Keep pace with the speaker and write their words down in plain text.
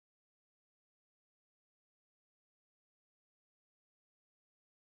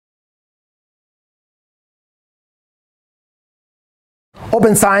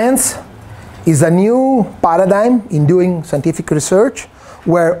Open science is a new paradigm in doing scientific research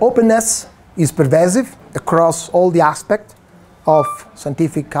where openness is pervasive across all the aspects of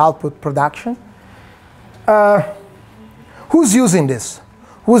scientific output production. Who's using this?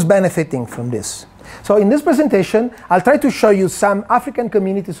 Who's benefiting from this? So in this presentation, I'll try to show you some African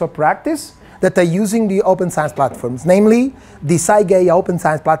communities of practice that are using the open science platforms, namely the Sci-GaIA open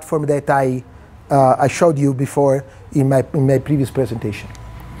science platform that I showed you before in my previous presentation.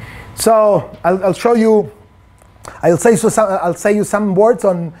 So I'll show you. I'll say you some words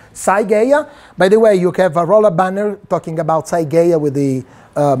on Sci-GaIA. By the way, you have a roll-up banner talking about Sci-GaIA with the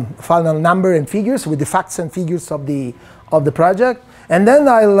final number and figures, with the facts and figures of the project. And then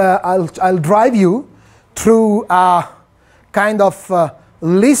I'll drive you through a kind of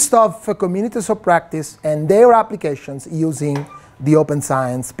list of communities of practice and their applications using the open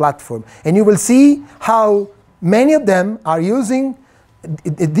science platform. And you will see how many of them are using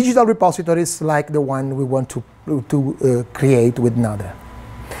digital repositories like the one we want to create with NADRE.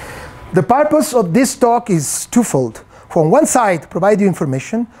 The purpose of this talk is twofold. From one side, provide you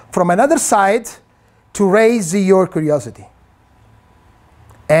information. From another side, to raise your curiosity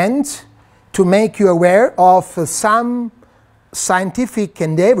and to make you aware of some scientific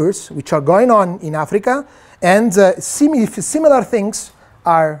endeavors which are going on in Africa, and similar things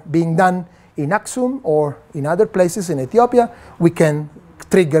are being done in Aksum or in other places in Ethiopia. We can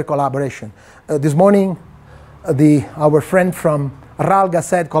trigger collaboration. This morning, our friend from Ralga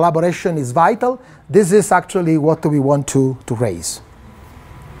said collaboration is vital. This is actually what we want to raise.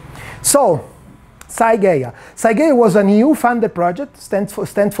 So, Sci-GaIA. Sci-GaIA was a new funded project, stands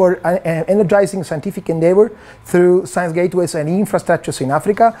for energizing scientific endeavor through science gateways and infrastructures in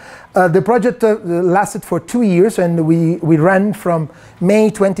Africa. The project lasted for 2 years, and we ran from May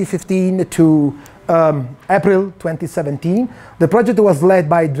 2015 to April 2017. The project was led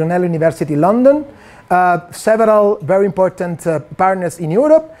by Brunel University London, several very important partners in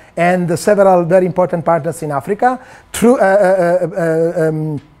Europe, and several very important partners in Africa.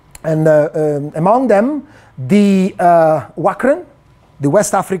 Among them, the WACRN, the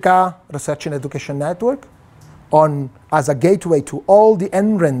West Africa Research and Education Network, as a gateway to all the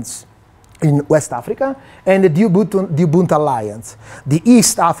entrants in West Africa, and the Ubuntu Alliance, the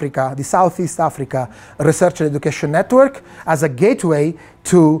East Africa, the Southeast Africa Research and Education Network, as a gateway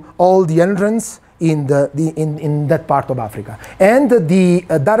to all the entrants in that part of Africa, and the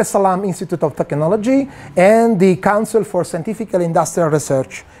Dar es Salaam Institute of Technology and the Council for Scientific and Industrial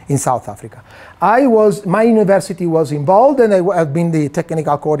Research in South Africa. My university was involved, and I've been the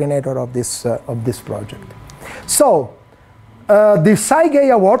technical coordinator of this project. So, the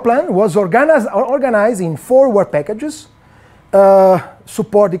Sci-GaIA work plan was organized in 4 work packages: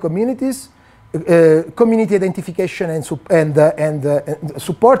 support the communities, community identification and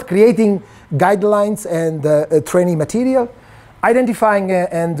support, creating guidelines and training material, identifying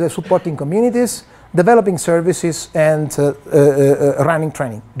and supporting communities, developing services, and running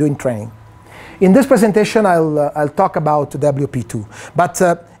training, doing training. In this presentation, I'll talk about WP2, but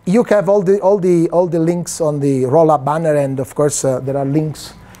you have all the links on the roll-up banner, and of course there are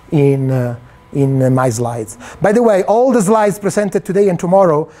links in my slides. By the way, all the slides presented today and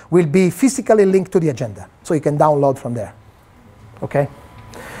tomorrow will be physically linked to the agenda, so you can download from there. Okay?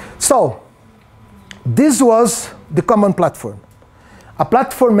 So, this was the common platform. A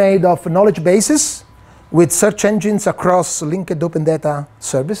platform made of knowledge bases with search engines across linked open data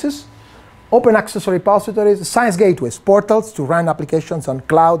services, open access repositories, science gateways, portals to run applications on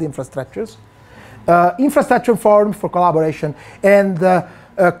cloud infrastructures, infrastructure forums for collaboration, and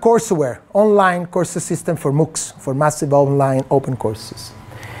courseware, online course system for MOOCs, for massive online open courses.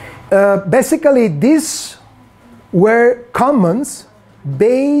 Basically, these were commons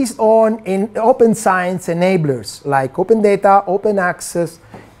based on open science enablers like open data, open access,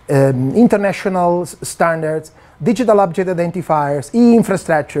 international standards, digital object identifiers,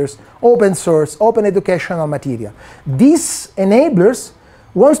 e-infrastructures, open source, open educational material. These enablers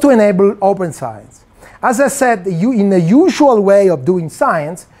want to enable open science. As I said, in the usual way of doing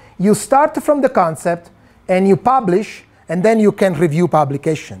science, you start from the concept and you publish, and then you can review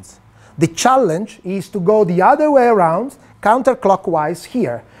publications. The challenge is to go the other way around, counterclockwise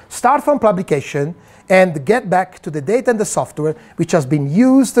here. Start from publication and get back to the data and the software which has been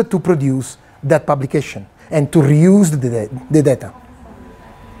used to produce that publication, and to reuse the data.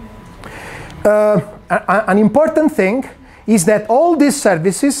 An important thing is that all these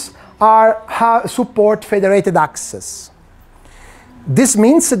services support federated access. This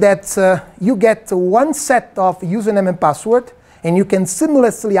means that you get one set of username and password, and you can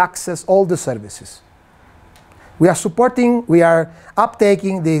seamlessly access all the services. We are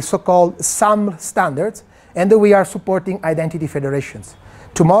uptaking the so-called SAML standards, and we are supporting identity federations.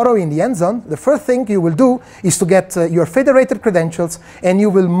 Tomorrow in the end zone, the first thing you will do is to get your federated credentials, and you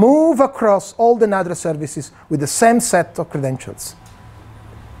will move across all the NADRE services with the same set of credentials.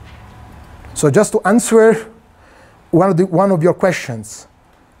 So just to answer one of your questions,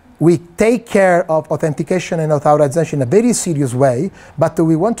 we take care of authentication and authorization in a very serious way, but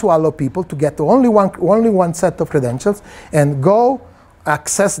we want to allow people to get only one set of credentials and go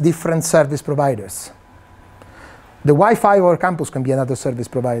access different service providers. The Wi-Fi of our campus can be another service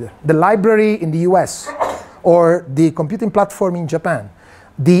provider. The library in the US or the computing platform in Japan.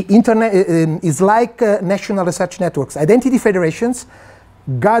 The internet is like national research networks. Identity federations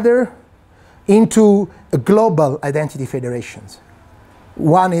gather into global identity federations.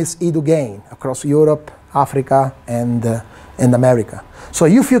 One is eDoGain across Europe, Africa, and America. So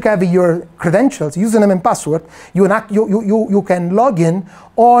if you have your credentials, username and password, you can log in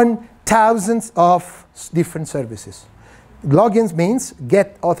on thousands of different services. Logins means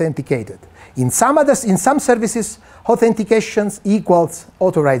get authenticated. In some services, authentications equals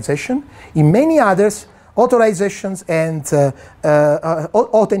authorization. In many others, authorizations and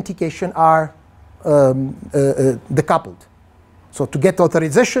authentication are decoupled. So to get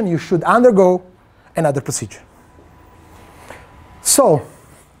authorization, you should undergo another procedure. So,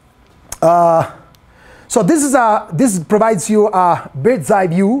 this provides you a bird's eye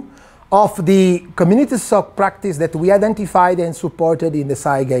view of the communities of practice that we identified and supported in the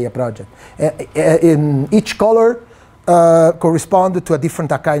Sci-GaIA project. In each color corresponded to a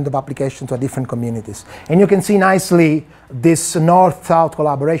different kind of application, to a different communities. And you can see nicely this north-south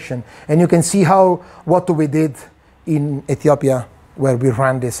collaboration. And you can see what we did in Ethiopia, where we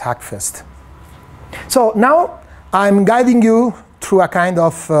ran this Hackfest. So now I'm guiding you through a kind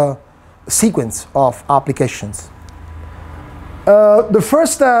of sequence of applications. The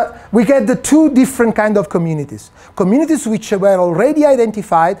first, we get the two different kind of communities. Communities which were already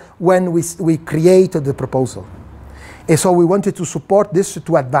identified when we created the proposal. And so we wanted to support this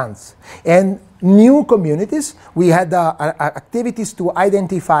to advance. And new communities, we had activities to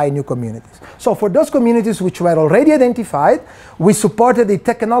identify new communities. So for those communities which were already identified, we supported the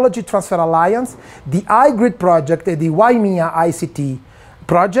Technology Transfer Alliance, the iGrid project, the YMIA ICT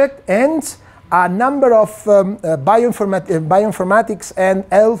project, and a number of bioinformatics and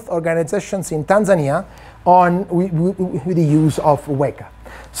health organizations in Tanzania with the use of WECA.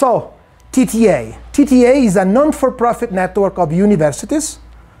 So TTA. TTA is a non-for-profit network of universities,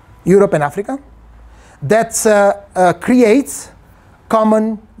 Europe and Africa, that creates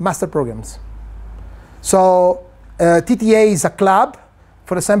common master programs. So TTA is a club.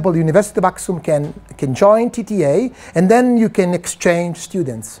 For example, the University of Aksum can join TTA, and then you can exchange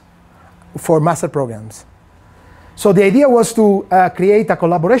students for master programs. So the idea was to create a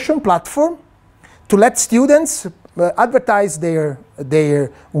collaboration platform to let students advertise their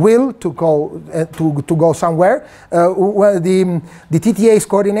will to go somewhere. The TTA is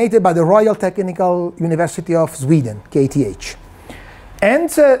coordinated by the Royal Technical University of Sweden, KTH. And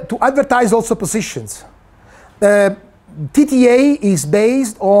to advertise also positions. TTA is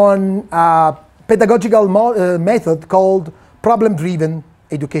based on a pedagogical method called problem-driven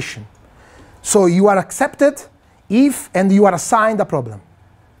education. So you are accepted if and you are assigned a problem.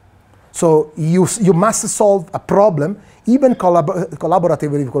 So you must solve a problem, even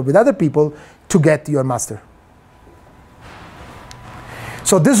collaboratively with other people, to get your master.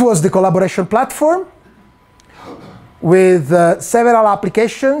 So this was the collaboration platform with several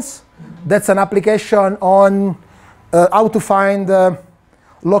applications. That's an application on how to find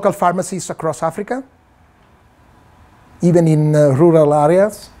local pharmacies across Africa, even in rural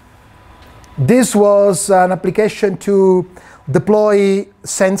areas. This was an application to deploy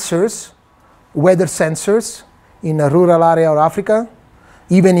sensors, weather sensors, in a rural area of Africa,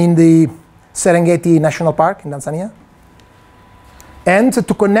 even in the Serengeti National Park in Tanzania. And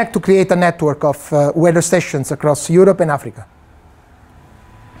to create a network of weather stations across Europe and Africa.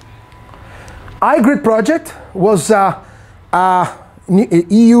 iGrid project was an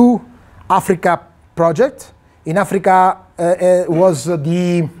EU-Africa project. In Africa was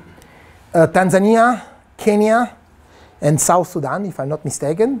the Tanzania, Kenya, and South Sudan, if I'm not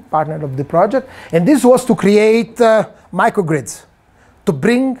mistaken, partner of the project. And this was to create microgrids to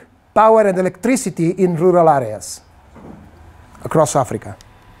bring power and electricity in rural areas across Africa.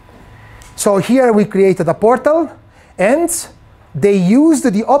 So here we created a portal, and they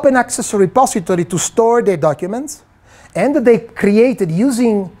used the open access repository to store their documents, and they created,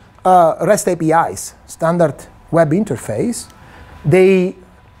 using REST APIs, standard web interface, they,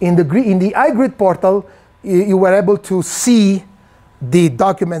 in the iGrid portal, you were able to see the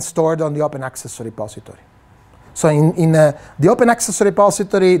documents stored on the open access repository. So the open access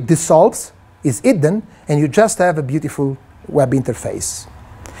repository dissolves, is hidden, and you just have a beautiful web interface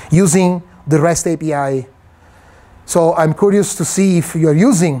using the REST API. So I'm curious to see if you're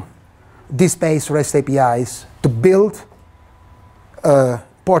using DSpace REST APIs to build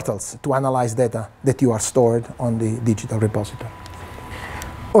portals to analyze data that you are stored on the digital repository.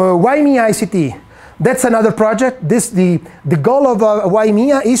 YMIA ICT, that's another project. The goal of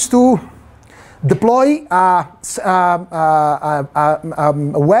YMIA is to deploy a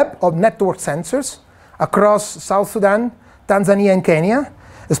web of network sensors across South Sudan, Tanzania, and Kenya,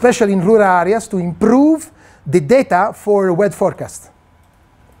 especially in rural areas, to improve the data for weather forecast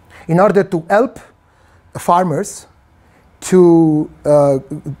in order to help farmers to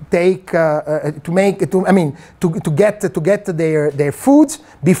get their foods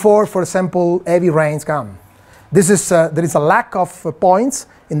before, for example, heavy rains come. This is there is a lack of points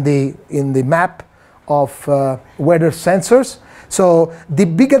in the map of weather sensors. So the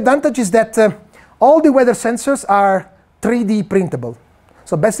big advantage is that all the weather sensors are 3D printable.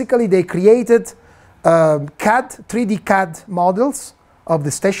 So basically, they created 3D CAD models of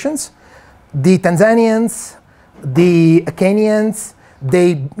the stations. The Tanzanians, the Kenyans,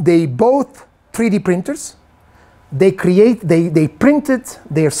 they both 3D printers. They printed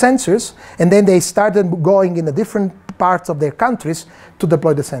their sensors, and then they started going in the different parts of their countries to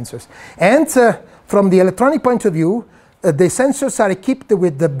deploy the sensors. And from the electronic point of view, the sensors are equipped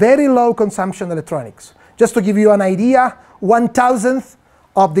with the very low consumption electronics. Just to give you an idea, 1/1000th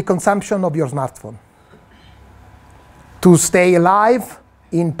of the consumption of your smartphone to stay alive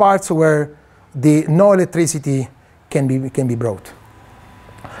in parts where no electricity can be brought.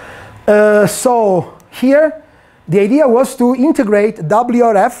 So here, the idea was to integrate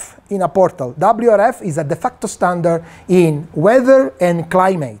WRF in a portal. WRF is a de facto standard in weather and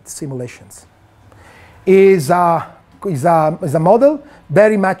climate simulations. Is a model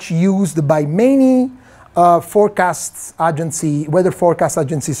very much used by many weather forecast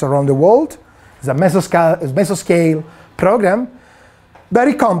agencies around the world. It's a mesoscale program,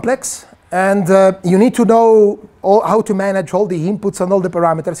 very complex, and you need to know how to manage all the inputs and all the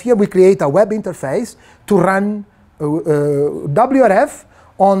parameters. Here we create a web interface to run WRF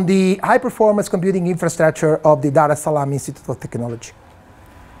on the high-performance computing infrastructure of the Dar es Salaam Institute of Technology.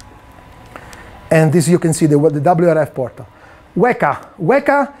 And this you can see the WRF portal.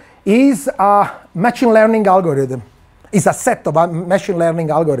 WECA is a machine learning algorithm. It's a set of machine learning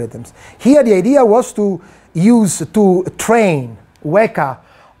algorithms. Here the idea was to train WECA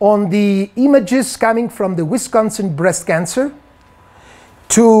on the images coming from the Wisconsin breast cancer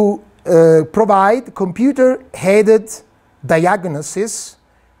to provide computer-aided diagnosis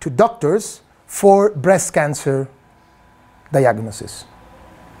to doctors for breast cancer diagnosis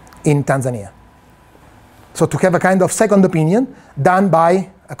in Tanzania. So to have a kind of second opinion done by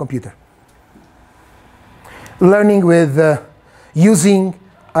a computer. Learning with using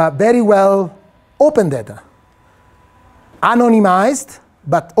very well open data. Anonymized,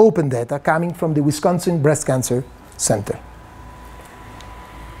 but open data coming from the Wisconsin Breast Cancer Center.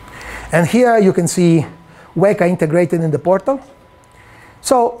 And here you can see WECA integrated in the portal.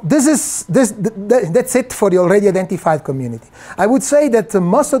 So that's it for the already identified community. I would say that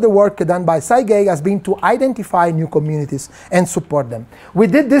most of the work done by Sci-GaIA has been to identify new communities and support them. We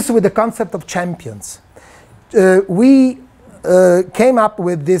did this with the concept of champions. We came up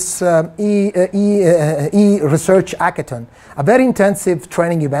with this e-research hackathon, a very intensive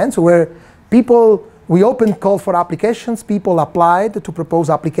training event where we opened call for applications. People applied to propose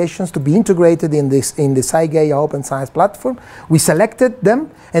applications to be integrated in the Sci-GaIA Open Science platform. We selected them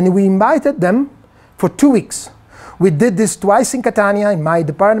and we invited them for 2 weeks. We did this twice in Catania, in my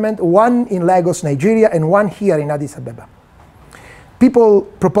department, one in Lagos, Nigeria, and one here in Addis Ababa. People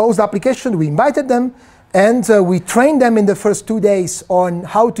proposed applications, we invited them, and we trained them in the first 2 days on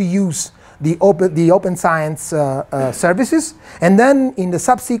how to use the open science services. And then in the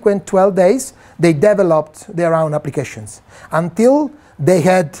subsequent 12 days, they developed their own applications until they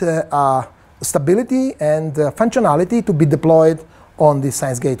had stability and functionality to be deployed on the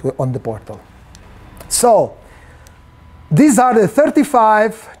Science Gateway on the portal. So these are the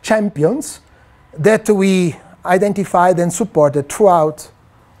 35 champions that we identified and supported throughout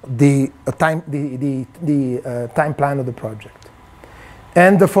the time plan of the project.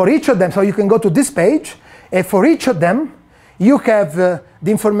 And for each of them, so you can go to this page, and for each of them, you have the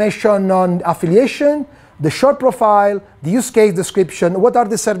information on affiliation, the short profile, the use case description, what are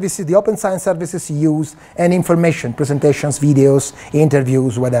the services, the open science services used, and information, presentations, videos,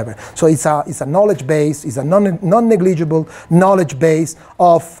 interviews, whatever. So it's a knowledge base, it's a non-negligible knowledge base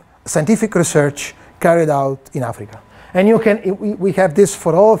of scientific research carried out in Africa. And we have this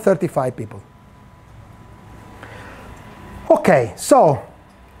for all 35 people. Okay, so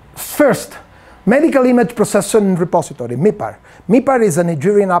first, medical image processor and repository, MIPAR. MIPAR is a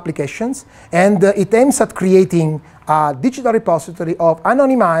Nigerian application, and it aims at creating a digital repository of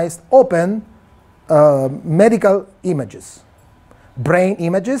anonymized, open medical images, brain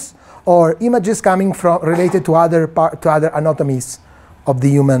images, or images coming from related to other anatomies of the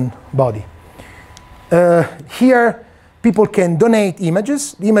human body. Here, people can donate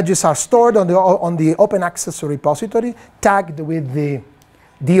images. The images are stored on the open access repository, tagged with the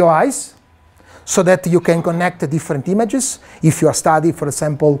DOIs, so that you can connect the different images if you are studying, for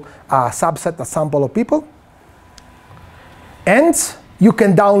example, a sample of people. And you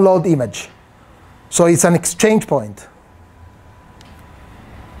can download image. So it's an exchange point.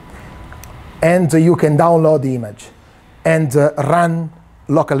 And you can download the image and run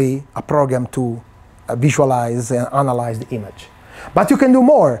locally a program to visualize and analyze the image. But you can do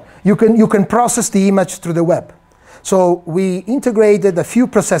more. You can process the image through the web. So we integrated a few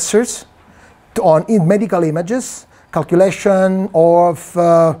processors on medical images, calculation of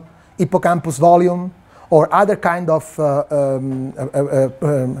hippocampus volume, or other kind of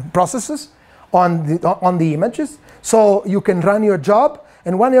processes on the images. So you can run your job,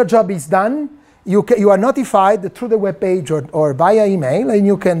 and when your job is done, you are notified through the web page or via email, and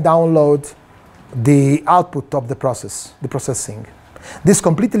you can download the output of the processing. This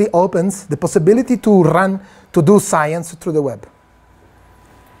completely opens the possibility to do science through the web.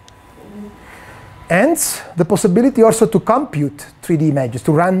 And the possibility also to compute 3D images,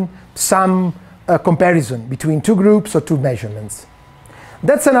 to run some comparison between two groups or two measurements.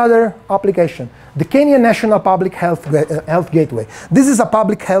 That's another application. The Kenya National Public Health Gateway. This is a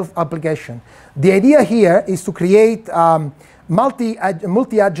public health application. The idea here is to create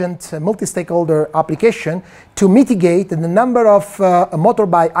multi-agent, multi-stakeholder application to mitigate the number of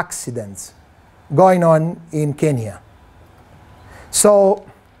motorbike accidents going on in Kenya. So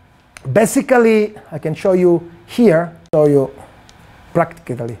basically, I can show you here,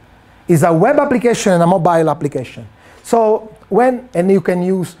 practically. It's a web application and a mobile application. So when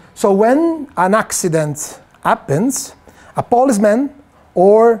an accident happens, a policeman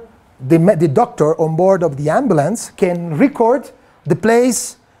or the doctor on board of the ambulance can record the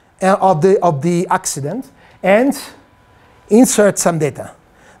place of the accident and insert some data.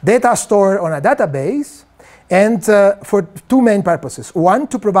 Data stored on a database, and for two main purposes. One,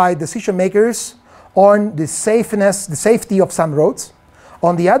 to provide decision makers on the safety of some roads.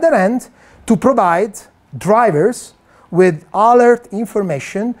 On the other hand, to provide drivers with alert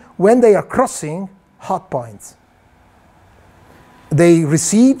information when they are crossing hot points. They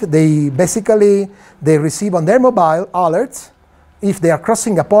receive on their mobile alerts if they are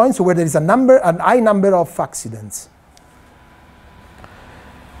crossing a point where there is an high number of accidents.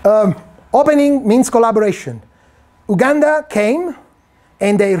 Opening means collaboration. Uganda came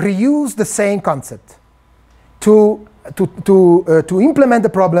and they reused the same concept to implement the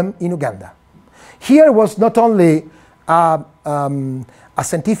problem in Uganda. Here was not only a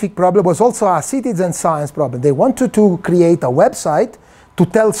scientific problem, was also a citizen science problem. They wanted to create a website to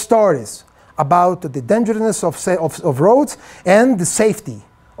tell stories about the dangerousness of roads and the safety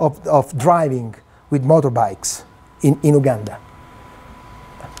of driving with motorbikes in Uganda.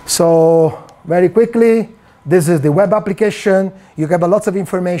 So very quickly, this is the web application. You have lots of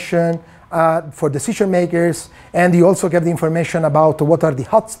information for decision makers, and you also have the information about what are the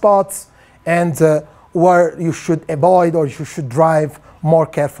hotspots and where you should avoid or you should drive more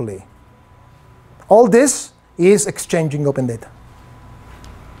carefully. All this is exchanging open data.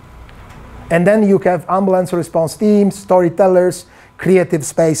 And then you have ambulance response teams, storytellers, creative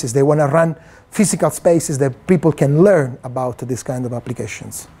spaces. They want to run physical spaces that people can learn about this kind of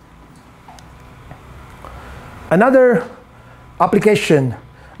applications. Another application.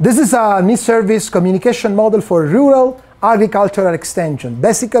 This is a new service communication model for rural agricultural extension.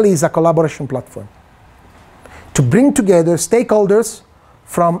 Basically, it's a collaboration platform to bring together stakeholders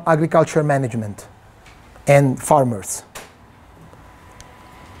from agriculture management and farmers.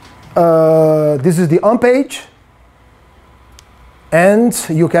 This is the home page, and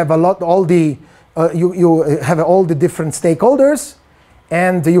you have all the different stakeholders,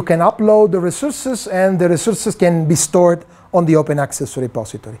 and you can upload the resources, and the resources can be stored on the open access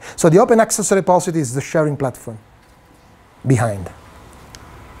repository. So the open access repository is the sharing platform behind.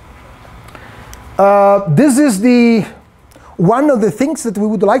 This is one of the things that we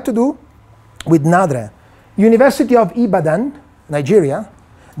would like to do with NADRE. University of Ibadan, Nigeria,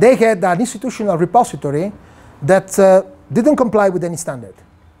 they had an institutional repository that didn't comply with any standard.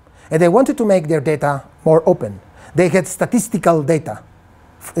 And they wanted to make their data more open. They had statistical data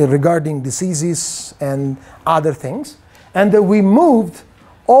regarding diseases and other things. And we moved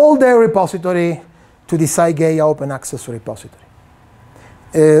all their repository to the Sci-GaIA open access repository.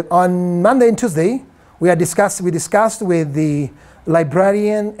 On Monday and Tuesday, we discussed with the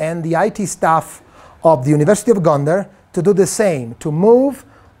librarian and the IT staff of the University of Gondar to do the same, to move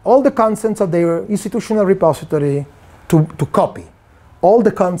all the contents of their institutional repository to copy all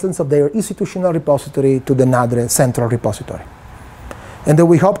the contents of their institutional repository to the NADRE central repository. And then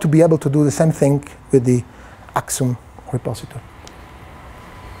we hope to be able to do the same thing with the Axum repository.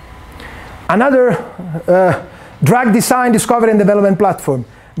 Another drug design, discovery, and development platform.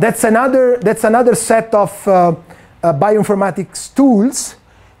 That's another set of bioinformatics tools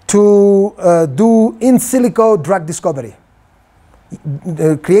to do in silico drug discovery.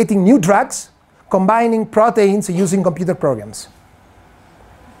 Creating new drugs, combining proteins using computer programs.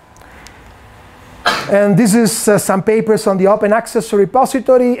 And this is some papers on the open access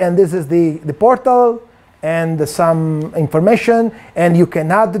repository, and this is the portal and some information, and you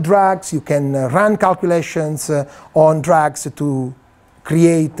can add the drugs, you can run calculations on drugs to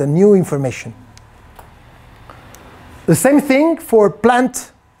create new information. The same thing for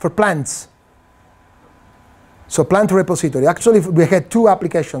plants. So plant repository. Actually, we had two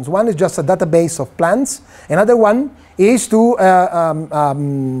applications. One is just a database of plants. Another one is to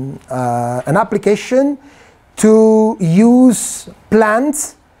an application to use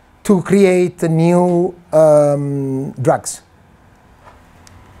plants to create new drugs.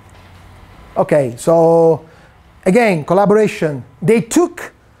 Okay, so again, collaboration. They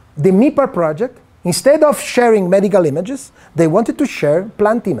took the MIPAR project. Instead of sharing medical images, they wanted to share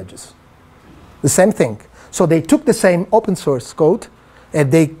plant images. The same thing. So they took the same open source code and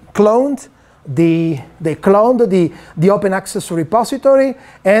they cloned the open access repository,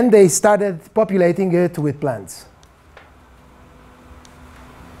 and they started populating it with plants.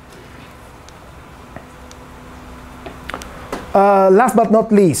 Last but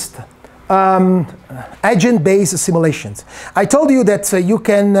not least, agent-based simulations. I told you that you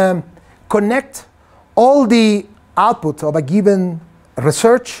can connect all the output of a given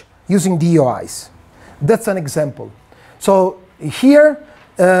research using DOIs. That's an example. So here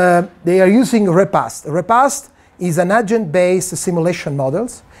they are using Repast. Repast is an agent-based simulation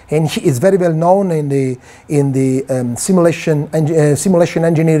models, and it's very well known in the simulation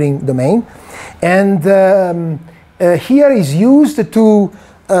engineering domain. And here is used to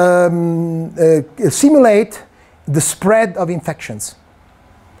simulate the spread of infections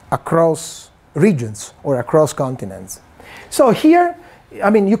across regions or across continents. So here, I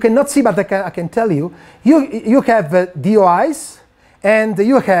mean, you cannot see, but I can tell you, you have DOIs, and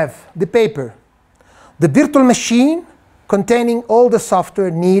you have the paper, the virtual machine containing all the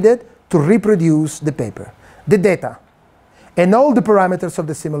software needed to reproduce the paper, the data, and all the parameters of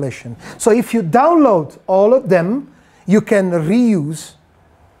the simulation. So if you download all of them, you can reuse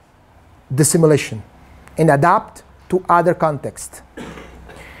the simulation and adapt to other contexts.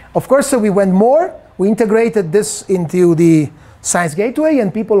 Of course, so we went more. We integrated this into the Science Gateway,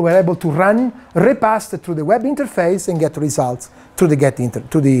 and people were able to run Repast through the web interface and get results through the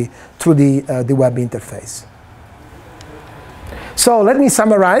web interface. So let me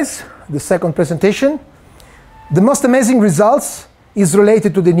summarize the second presentation. The most amazing results is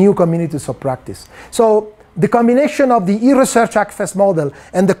related to the new communities of practice. So the combination of the e-research access model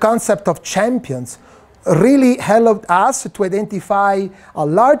and the concept of champions really helped us to identify a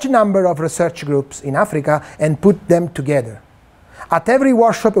large number of research groups in Africa and put them together. At every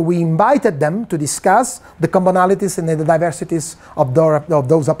workshop, we invited them to discuss the commonalities and the diversities of their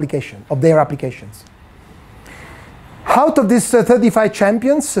applications. Out of these 35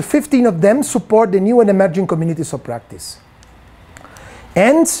 champions, 15 of them support the new and emerging communities of practice.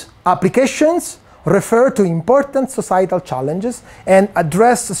 And applications refer to important societal challenges and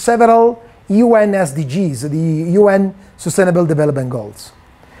address several UN SDGs, the UN Sustainable Development Goals.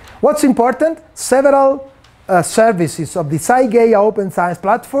 What's important? Several services of the Sci-GaIA Open Science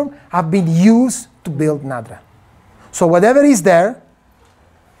Platform have been used to build NADRE. So whatever is there,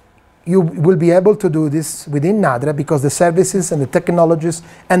 you will be able to do this within NADRE because the services and the technologies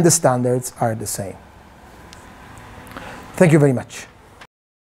and the standards are the same. Thank you very much.